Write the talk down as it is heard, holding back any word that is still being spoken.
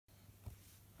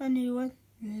a new one.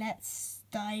 Let's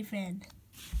dive in.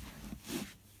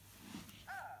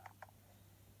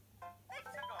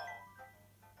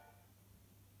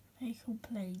 Vehicle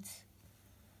planes.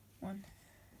 1.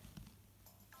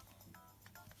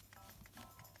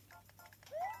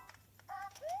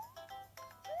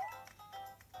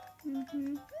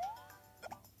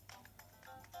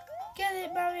 Get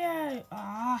it, Mario!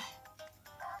 Ah.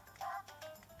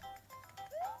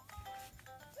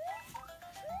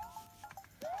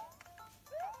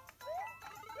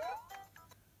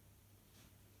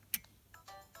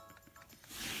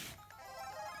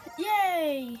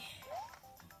 Yay!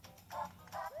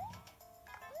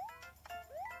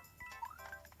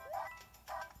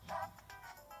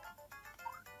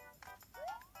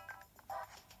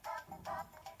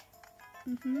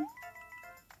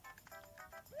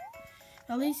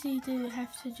 At least you do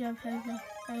have to jump over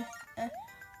a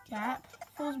gap.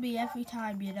 Fools me every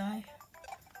time, you know.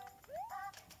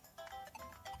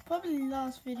 Probably the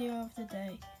last video of the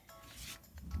day.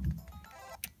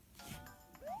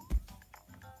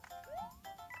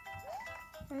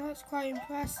 And that's quite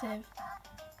impressive.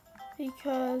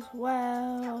 Because,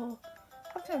 well,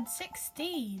 I've done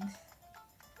 16.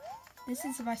 This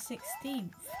is my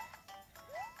 16th.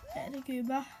 Get the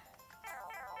Gooba.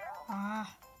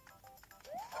 Ah.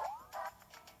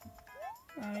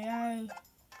 Mario.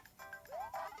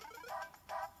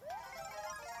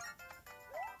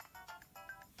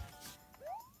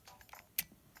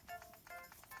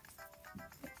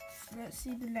 Let's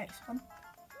see the next one.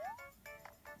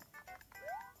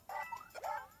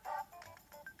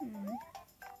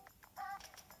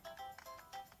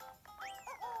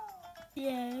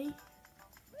 Yay.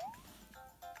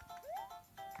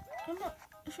 I'm not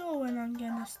sure when I'm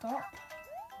gonna stop.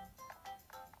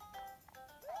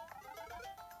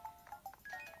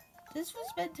 This was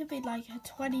meant to be like a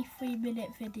 23-minute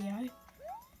video,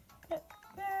 but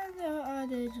then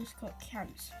they just got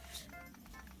cancelled.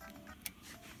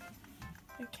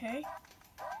 Okay.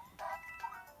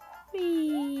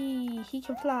 Whee! He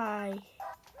can fly.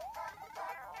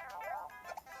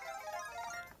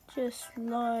 Just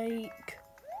like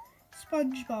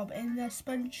SpongeBob in The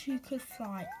Sponge Who Could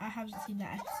Fly. I haven't seen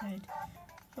that episode,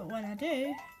 but when I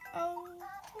do,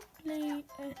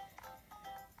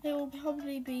 it will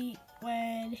probably be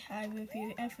when I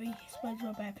review every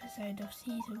SpongeBob episode of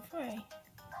season 3.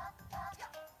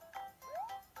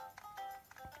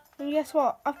 And guess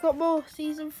what? I've got more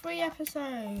season 3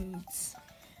 episodes.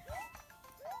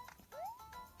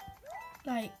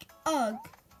 Like, ugh.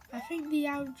 I think the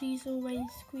algae's always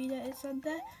screen at its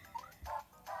under.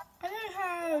 I don't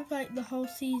have like the whole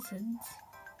seasons,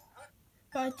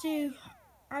 but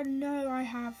I know I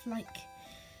have like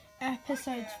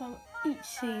episodes from each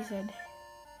season.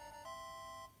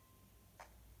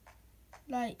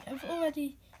 Like I've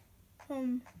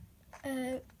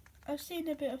seen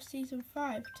a bit of season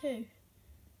 5 too.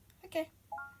 Okay.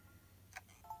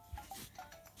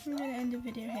 I'm gonna end the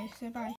video here, so bye.